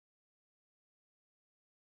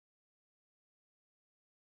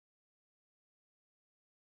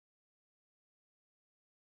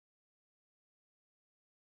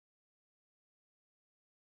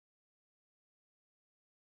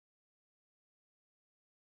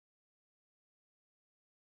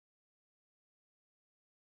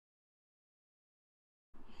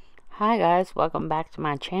Hi guys, welcome back to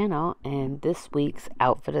my channel and this week's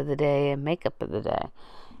outfit of the day and makeup of the day,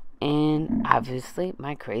 and obviously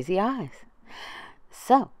my crazy eyes.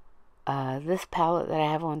 So this palette that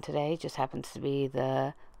I have on today just happens to be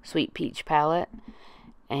the Sweet Peach palette,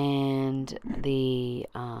 and the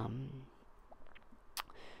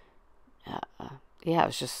yeah,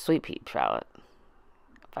 it's just Sweet Peach palette,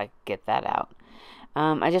 if I get that out.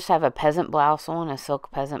 I just have a peasant blouse on, a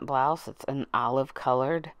silk peasant blouse. It's an olive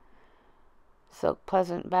colored silk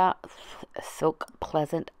pleasant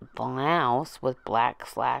blouse with black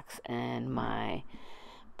slacks and my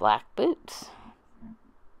black boots.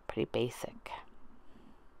 Pretty basic.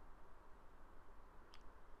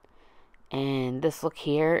 And this look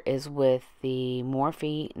here is with the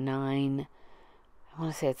Morphe 9, I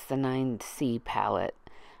want to say it's the 9C palette.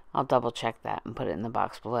 I'll double check that and put it in the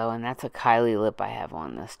box below. And that's a Kylie lip I have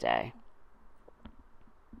on this day.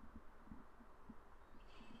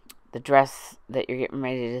 The dress that you're getting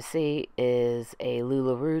ready to see is a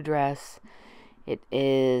LuLaRoe dress. It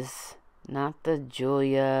is not the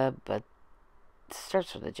Julia, but it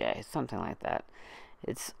starts with a J, something like that.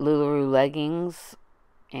 It's LuLaRoe leggings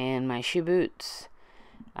and my shoe boots.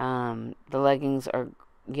 The leggings are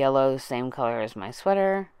yellow, same color as my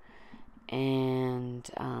sweater. And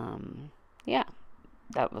yeah,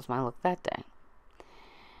 that was my look that day.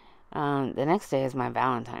 The next day is my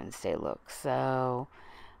Valentine's Day look. So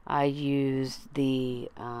I used the,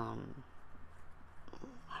 I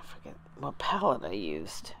forget what palette I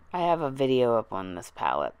used. I have a video up on this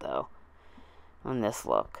palette, though, on this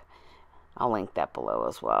look. I'll link that below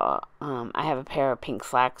as well. I have a pair of pink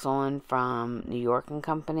slacks on from New York &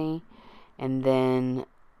 Company, and then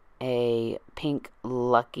a pink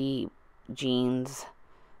Lucky jeans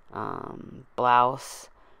blouse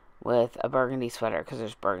with a burgundy sweater, because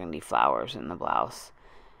there's burgundy flowers in the blouse.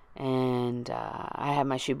 And I had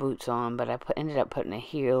my shoe boots on, but I ended up putting a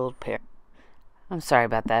heeled pair. I'm sorry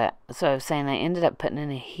about that. So I was saying I ended up putting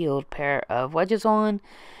in a heeled pair of wedges on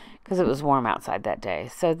because it was warm outside that day.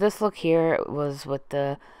 So this look here was with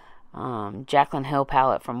the Jaclyn Hill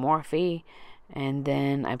palette from Morphe, and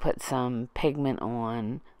then I put some pigment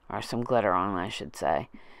on, or some glitter on, I should say,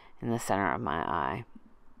 in the center of my eye.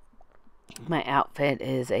 My outfit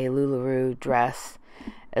is a LuLaRoe dress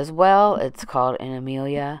as well. It's called an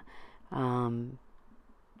Amelia.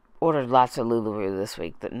 Ordered lots of LuLaRoe this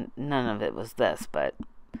week, but none of it was this, but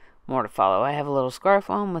more to follow. I have a little scarf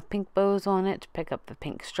on with pink bows on it to pick up the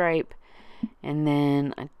pink stripe. And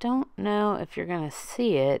then I don't know if you're going to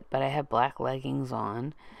see it, but I have black leggings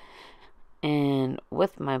on. And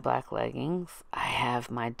with my black leggings, I have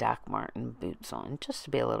my Doc Marten boots on, just to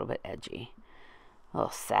be a little bit edgy. A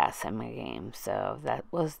little sass in my game. So that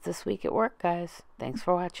was this week at work, guys. Thanks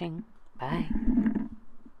for watching. Bye.